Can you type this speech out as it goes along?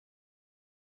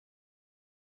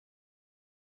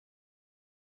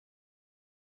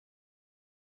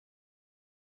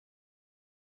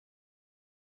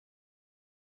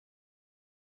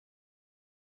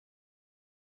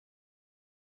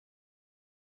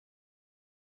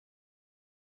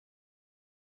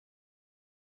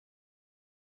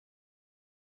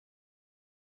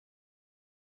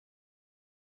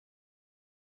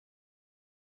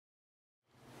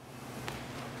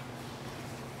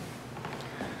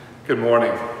Good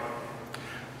morning.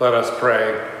 Let us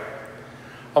pray.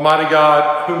 Almighty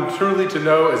God, whom truly to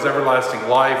know is everlasting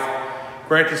life,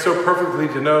 grant us so perfectly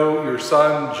to know your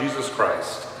Son, Jesus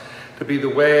Christ, to be the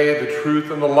way, the truth,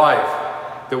 and the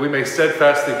life, that we may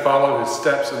steadfastly follow his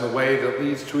steps in the way that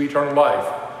leads to eternal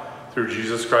life, through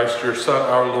Jesus Christ, your Son,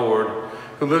 our Lord,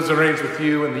 who lives and reigns with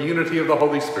you in the unity of the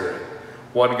Holy Spirit,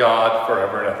 one God,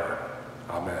 forever and ever.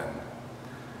 Amen.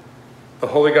 The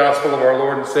Holy Gospel of our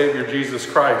Lord and Savior, Jesus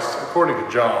Christ, according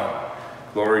to John.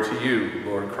 Glory to you,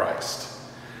 Lord Christ.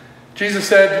 Jesus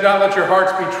said, "Do not let your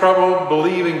hearts be troubled.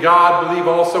 Believe in God, believe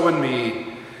also in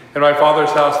me. In my Father's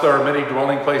house there are many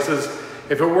dwelling places.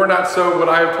 If it were not so, would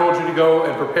I have told you to go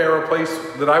and prepare a place,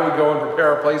 that I would go and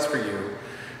prepare a place for you?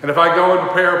 And if I go and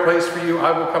prepare a place for you,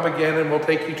 I will come again and will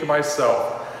take you to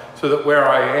myself, so that where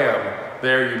I am,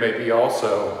 there you may be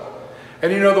also.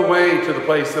 And you know the way to the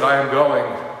place that I am going."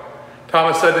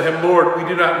 Thomas said to him, "Lord, we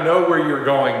do not know where you're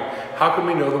going. How can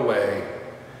we know the way?"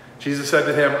 Jesus said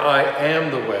to him, "I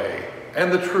am the way,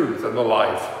 and the truth, and the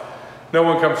life. No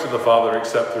one comes to the Father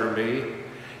except through me.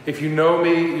 If you know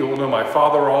me, you will know my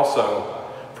Father also.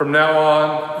 From now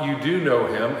on, you do know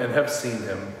him and have seen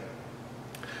him."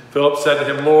 Philip said to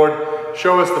him, "Lord,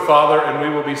 show us the Father, and we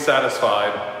will be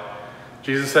satisfied."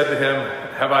 Jesus said to him,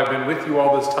 "Have I been with you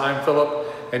all this time, Philip,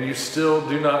 and you still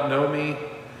do not know me?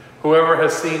 Whoever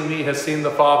has seen me has seen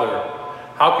the Father.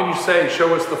 How can you say,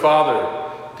 'Show us the Father'?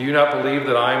 Do you not believe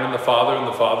that I am in the Father and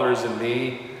the Father is in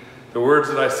me? The words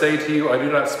that I say to you, I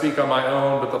do not speak on my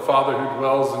own, but the Father who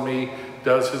dwells in me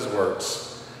does his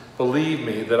works. Believe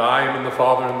me that I am in the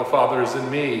Father and the Father is in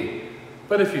me.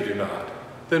 But if you do not,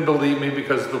 then believe me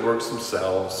because of the works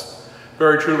themselves.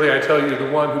 Very truly I tell you, the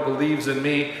one who believes in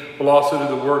me will also do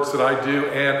the works that I do,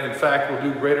 and in fact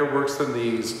will do greater works than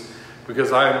these,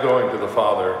 because I am going to the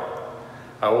Father.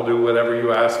 I will do whatever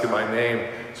you ask in my name,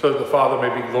 so that the Father may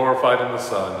be glorified in the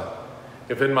Son.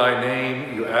 If in my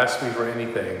name you ask me for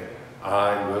anything,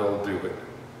 I will do it."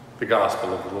 The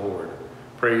Gospel of the Lord.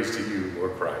 Praise to you,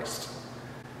 Lord Christ.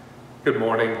 Good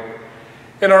morning.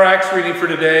 In our Acts reading for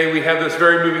today, we have this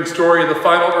very moving story of the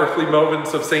final earthly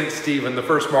moments of St. Stephen, the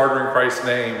first martyr in Christ's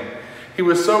name. He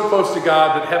was so close to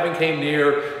God that heaven came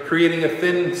near, creating a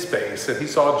thin space, and he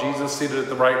saw Jesus seated at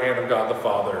the right hand of God the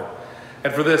Father.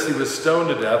 And for this he was stoned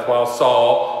to death, while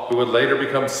Saul, who would later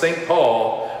become St.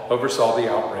 Paul, oversaw the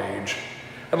outrage.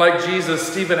 And like Jesus,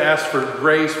 Stephen asked for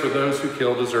grace for those who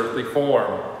killed his earthly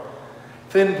form.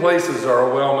 Thin places are a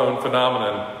well-known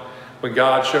phenomenon. When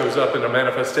God shows up in a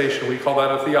manifestation, we call that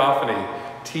a theophany,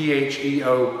 Theophany.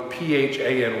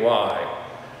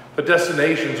 But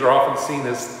destinations are often seen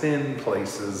as thin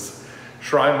places.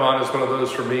 Shrine Mont is one of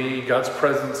those for me. God's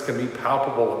presence can be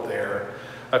palpable up there.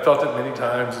 I felt it many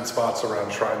times in spots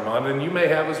around Shrine Mont, and you may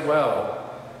have as well.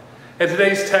 In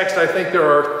today's text, I think there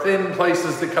are thin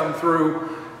places that come through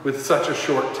with such a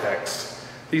short text.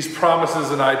 These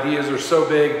promises and ideas are so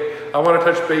big, I want to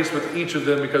touch base with each of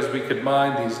them because we could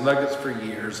mine these nuggets for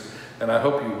years, and I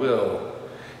hope you will.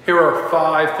 Here are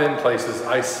 5 thin places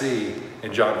I see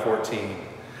in John 14.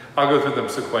 I'll go through them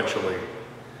sequentially.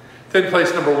 Thin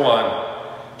place number 1.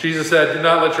 Jesus said, "Do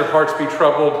not let your hearts be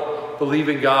troubled. Believe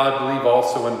in God, believe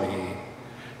also in me."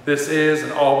 This is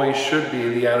and always should be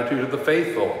the attitude of the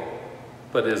faithful.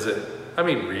 But is it? I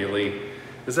mean, really?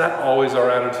 Is that always our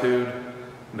attitude?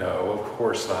 No, of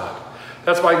course not.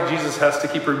 That's why Jesus has to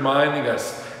keep reminding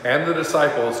us and the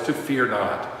disciples to fear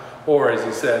not. Or, as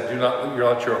he said, do not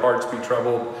let your hearts be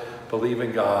troubled. Believe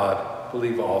in God,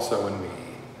 believe also in me.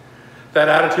 That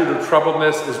attitude of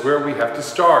troubledness is where we have to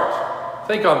start.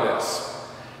 Think on this.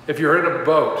 If you're in a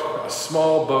boat, a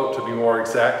small boat to be more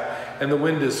exact, and the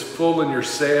wind is full in your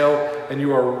sail and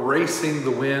you are racing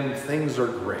the wind, things are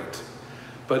great.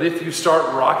 But if you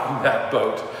start rocking that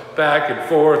boat back and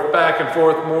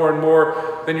forth, more and more,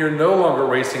 then you're no longer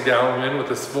racing downwind with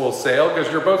a full sail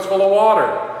because your boat's full of water.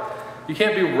 You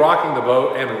can't be rocking the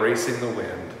boat and racing the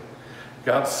wind.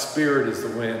 God's Spirit is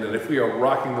the wind, and if we are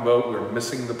rocking the boat, we're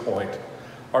missing the point.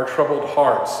 Our troubled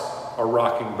hearts are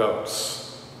rocking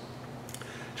boats.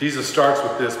 Jesus starts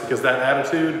with this because that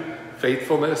attitude,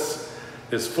 faithfulness,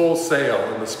 is full sail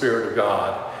in the Spirit of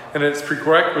God. And it's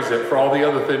prerequisite for all the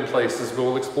other thin places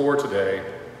we'll explore today.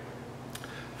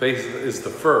 Faith is the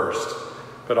first,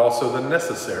 but also the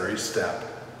necessary step.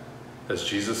 As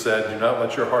Jesus said, "Do not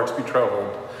let your hearts be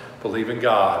troubled. Believe in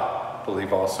God,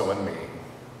 believe also in me."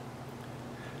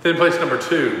 Thin place number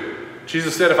 2.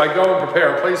 Jesus said, "If I go and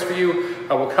prepare a place for you,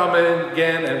 I will come in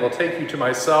again and will take you to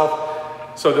myself,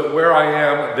 so that where I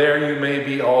am, there you may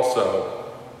be also."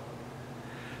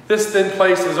 This thin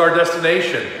place is our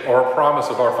destination, or a promise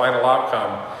of our final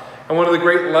outcome. And one of the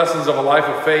great lessons of a life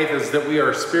of faith is that we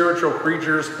are spiritual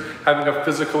creatures having a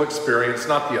physical experience,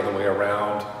 not the other way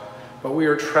around. But we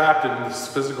are trapped in this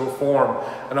physical form,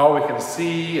 and all we can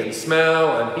see and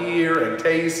smell and hear and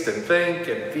taste and think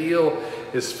and feel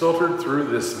is filtered through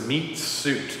this meat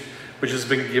suit, which has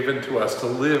been given to us to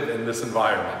live in this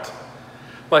environment.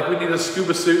 Like we need a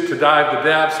scuba suit to dive the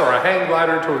depths or a hang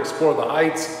glider to explore the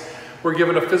heights, we're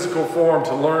given a physical form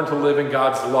to learn to live in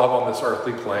God's love on this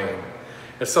earthly plane.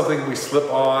 It's something we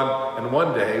slip on, and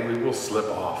one day we will slip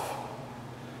off.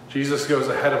 Jesus goes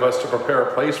ahead of us to prepare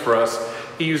a place for us.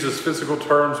 He uses physical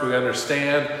terms we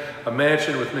understand, a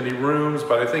mansion with many rooms,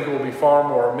 but I think it will be far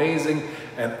more amazing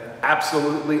and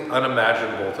absolutely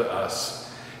unimaginable to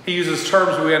us. He uses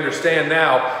terms we understand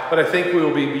now, but I think we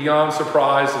will be beyond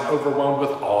surprised and overwhelmed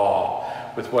with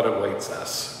awe with what awaits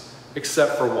us,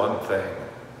 except for one thing: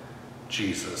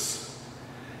 Jesus.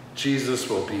 Jesus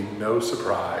will be no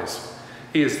surprise.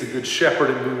 He is the Good Shepherd,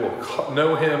 and we will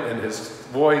know him in his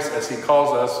voice as he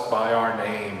calls us by our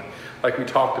name, like we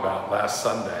talked about last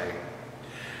Sunday.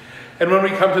 And when we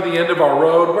come to the end of our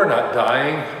road, we're not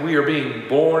dying. We are being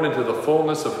born into the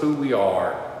fullness of who we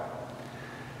are.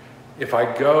 If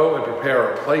I go and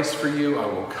prepare a place for you, I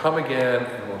will come again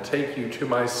and will take you to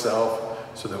myself,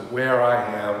 so that where I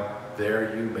am,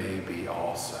 there you may be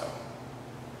also.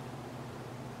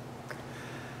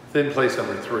 Then place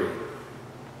number 3.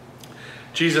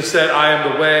 Jesus said, I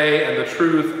am the way and the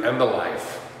truth and the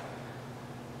life.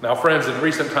 Now, friends, in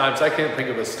recent times, I can't think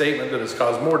of a statement that has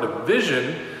caused more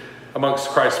division amongst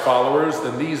Christ's followers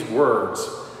than these words.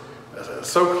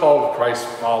 So-called Christ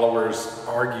followers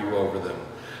argue over them.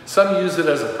 Some use it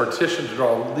as a partition to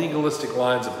draw legalistic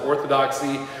lines of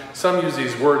orthodoxy. Some use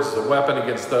these words as a weapon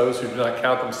against those who do not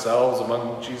count themselves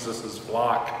among Jesus'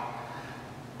 flock.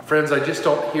 Friends, I just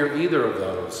don't hear either of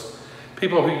those.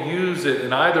 People who use it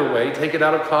in either way take it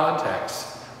out of context.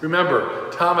 Remember,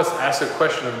 Thomas asked a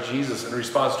question of Jesus in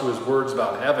response to his words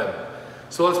about heaven.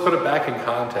 So let's put it back in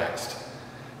context.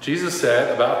 Jesus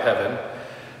said about heaven,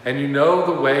 and you know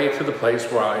the way to the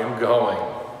place where I am going.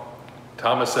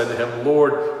 Thomas said to him,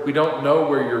 Lord, we don't know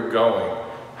where you're going.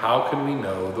 How can we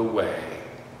know the way?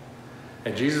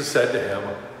 And Jesus said to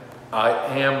him, I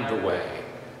am the way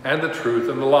and the truth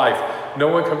and the life. No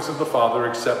one comes to the Father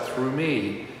except through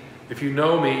me. If you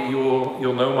know me,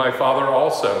 you'll know my Father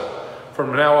also.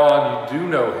 From now on, you do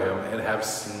know him and have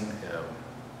seen him.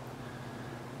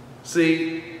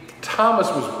 See, Thomas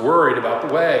was worried about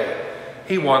the way.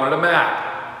 He wanted a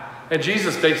map. And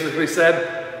Jesus basically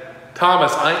said,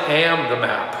 Thomas, I am the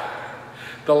map.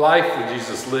 The life that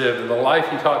Jesus lived and the life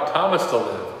he taught Thomas to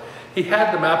live. He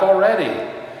had the map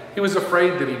already. He was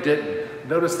afraid that he didn't.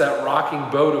 Notice that rocking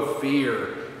boat of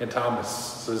fear in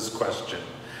Thomas's question.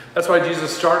 That's why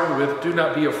Jesus started with, do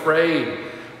not be afraid.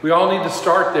 We all need to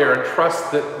start there and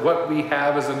trust that what we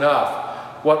have is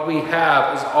enough. What we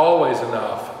have is always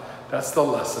enough. That's the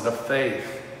lesson of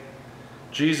faith.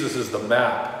 Jesus is the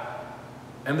map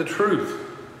and the truth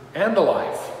and the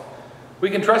life. We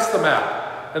can trust the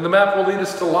map, and the map will lead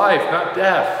us to life, not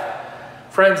death.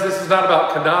 Friends, this is not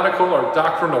about canonical or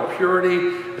doctrinal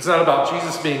purity. It's not about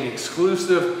Jesus being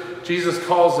exclusive. Jesus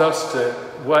calls us to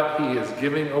what he is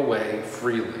giving away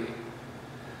freely.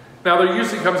 Now, there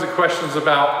usually comes to questions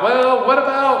about, well, what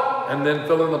about, and then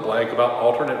fill in the blank about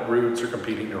alternate routes or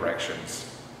competing directions.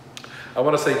 I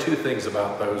want to say 2 things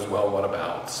about those well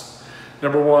whatabouts.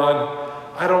 Number 1,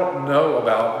 I don't know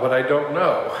about what I don't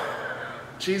know.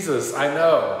 Jesus, I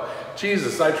know.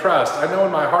 Jesus, I trust. I know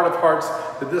in my heart of hearts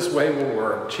that this way will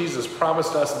work. Jesus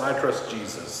promised us, and I trust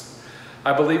Jesus.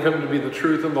 I believe him to be the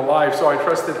truth and the life, so I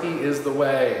trust that he is the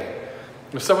way.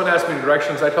 If someone asks me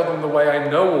directions, I tell them the way I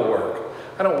know will work.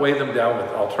 I don't weigh them down with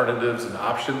alternatives and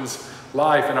options.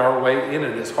 Life and our way in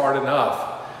it is hard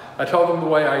enough. I tell them the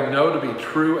way I know to be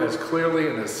true as clearly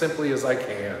and as simply as I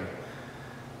can.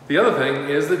 The other thing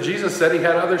is that Jesus said he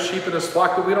had other sheep in his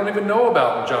flock that we don't even know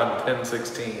about in John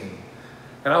 10:16.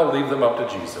 And I'll leave them up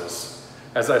to Jesus.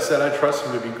 As I said, I trust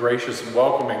him to be gracious and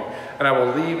welcoming, and I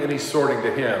will leave any sorting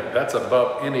to him. That's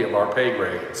above any of our pay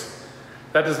grades.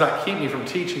 That does not keep me from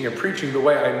teaching and preaching the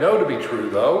way I know to be true,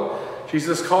 though.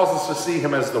 Jesus calls us to see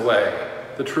him as the way,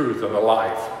 the truth, and the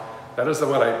life. That is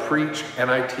what I preach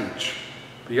and I teach.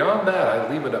 Beyond that,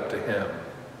 I leave it up to him.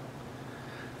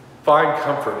 Find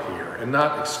comfort here and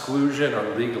not exclusion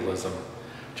or legalism.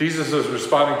 Jesus is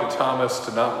responding to Thomas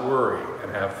to not worry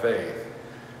and have faith.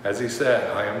 As he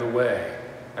said, I am the way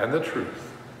and the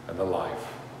truth and the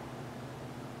life.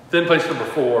 Then place number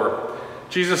 4,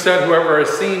 Jesus said, whoever has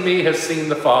seen me has seen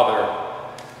the Father.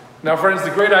 Now, friends, the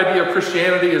great idea of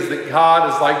Christianity is that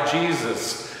God is like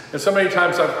Jesus, And so many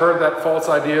times I've heard that false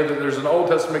idea that there's an Old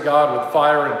Testament God with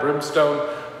fire and brimstone,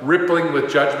 rippling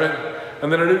with judgment,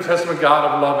 and then a New Testament God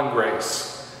of love and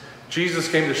grace.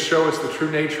 Jesus came to show us the true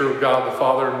nature of God the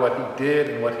Father and what he did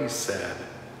and what he said.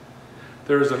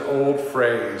 There's an old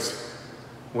phrase,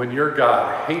 when your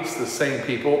God hates the same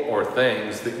people or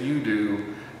things that you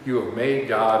do, you have made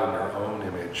God in your own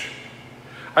image.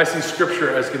 I see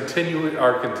Scripture as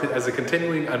a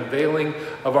continuing unveiling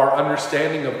of our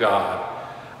understanding of God.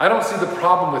 I don't see the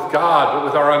problem with God, but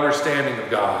with our understanding of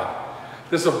God.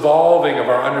 This evolving of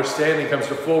our understanding comes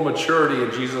to full maturity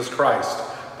in Jesus Christ,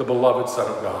 the beloved Son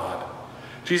of God.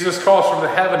 Jesus calls from the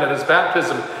heaven at his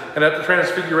baptism and at the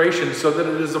transfiguration so that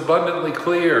it is abundantly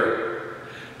clear.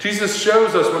 Jesus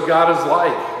shows us what God is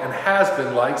like and has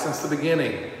been like since the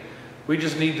beginning. We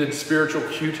just needed spiritual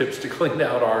Q-tips to clean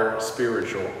out our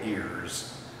spiritual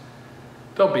ears.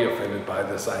 Don't be offended by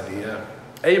this idea.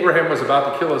 Abraham was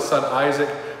about to kill his son Isaac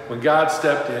when God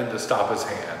stepped in to stop his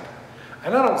hand.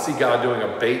 And I don't see God doing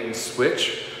a bait and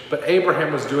switch, but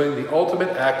Abraham was doing the ultimate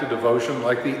act of devotion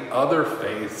like the other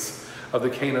faiths of the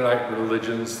Canaanite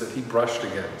religions that he brushed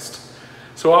against.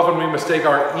 So often we mistake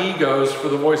our egos for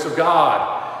the voice of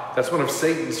God. That's one of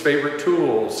Satan's favorite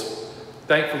tools.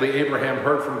 Thankfully, Abraham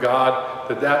heard from God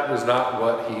that that was not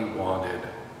what he wanted.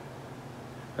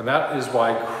 And that is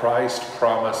why Christ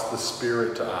promised the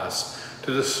Spirit to us,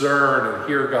 to discern and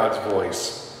hear God's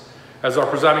voice. As our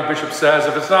presiding bishop says,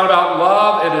 if it's not about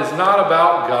love, it is not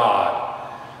about God.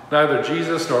 Neither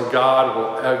Jesus nor God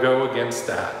will go against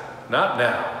that. Not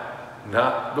now,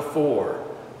 not before,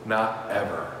 not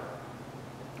ever.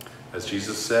 As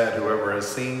Jesus said, whoever has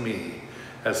seen me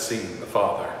has seen the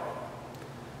Father.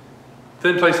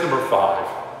 Then place number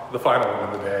 5, the final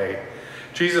one of the day.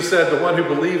 Jesus said, the one who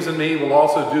believes in me will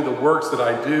also do the works that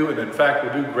I do, and in fact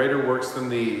will do greater works than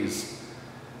these.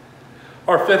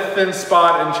 Our fifth thin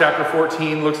spot in chapter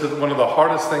 14 looks at one of the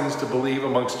hardest things to believe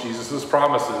amongst Jesus'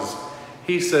 promises.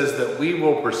 He says that we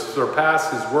will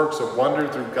surpass his works of wonder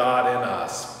through God in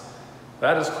us.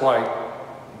 That is quite,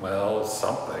 well,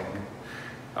 something.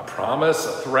 A promise,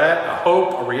 a threat, a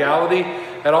hope, a reality.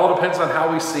 It all depends on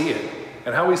how we see it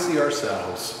and how we see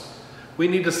ourselves. We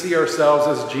need to see ourselves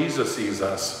as Jesus sees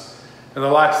us. In the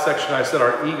last section, I said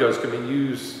our egos can be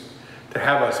used to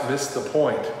have us miss the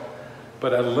point.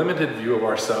 But a limited view of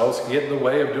ourselves can get in the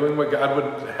way of doing what God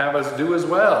would have us do as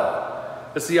well.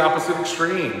 It's the opposite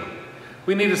extreme.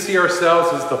 We need to see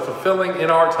ourselves as the fulfilling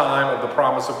in our time of the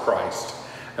promise of Christ.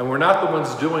 And we're not the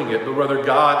ones doing it, but rather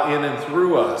God in and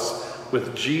through us,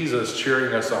 with Jesus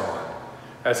cheering us on.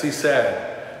 As he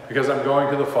said, because I'm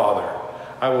going to the Father,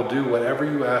 I will do whatever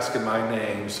you ask in my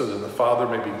name so that the Father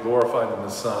may be glorified in the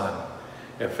Son.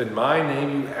 If in my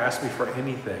name you ask me for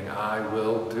anything, I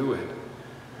will do it.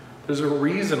 There's a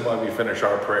reason why we finish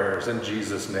our prayers in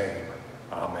Jesus' name.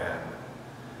 Amen.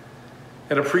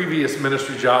 In a previous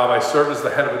ministry job, I served as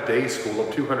the head of a day school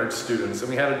of 200 students, and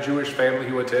we had a Jewish family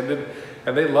who attended,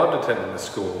 and they loved attending the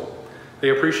school. They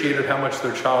appreciated how much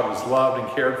their child was loved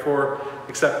and cared for,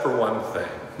 except for one thing.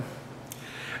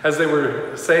 As they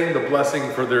were saying the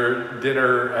blessing for their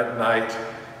dinner at night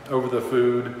over the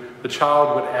food, the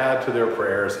child would add to their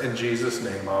prayers, in Jesus'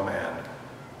 name, amen.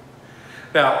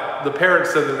 Now, the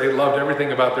parents said that they loved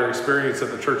everything about their experience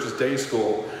at the church's day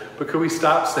school, but could we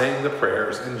stop saying the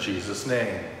prayers in Jesus'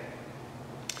 name?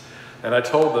 And I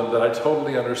told them that I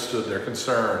totally understood their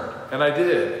concern, and I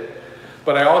did.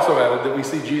 But I also added that we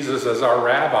see Jesus as our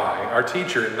rabbi, our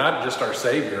teacher, not just our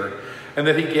Savior, and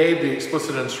that he gave the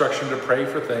explicit instruction to pray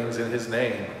for things in his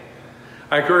name.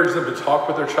 I encouraged them to talk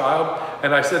with their child,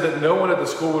 and I said that no one at the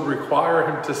school would require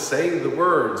him to say the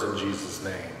words in Jesus'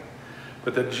 name,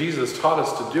 but that Jesus taught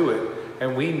us to do it,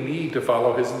 and we need to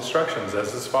follow his instructions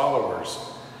as his followers.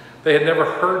 They had never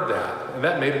heard that, and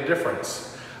that made a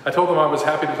difference. I told them I was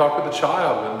happy to talk with the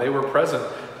child when they were present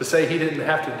to say he didn't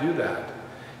have to do that.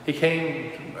 We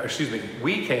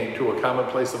came to a common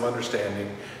place of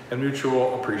understanding and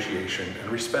mutual appreciation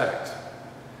and respect.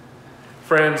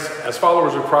 Friends, as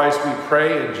followers of Christ, we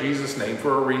pray in Jesus' name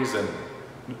for a reason.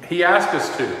 He asked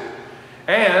us to.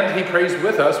 And he prays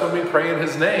with us when we pray in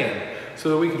his name, so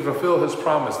that we can fulfill his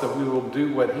promise that we will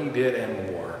do what he did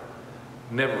and more.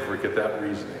 Never forget that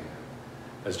reasoning.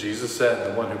 As Jesus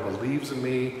said, the one who believes in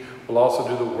me will also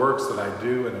do the works that I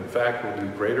do, and in fact will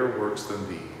do greater works than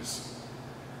these.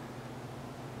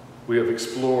 We have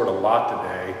explored a lot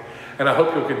today, and I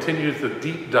hope you'll continue to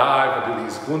deep dive into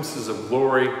these glimpses of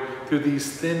glory through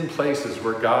these thin places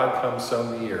where God comes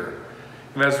so near.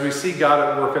 And as we see God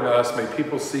at work in us, may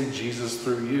people see Jesus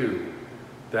through you.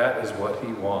 That is what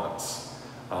he wants.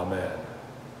 Amen.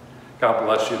 God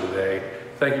bless you today.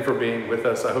 Thank you for being with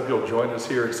us. I hope you'll join us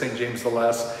here at St. James the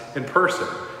Less in person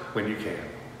when you can.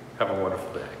 Have a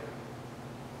wonderful day.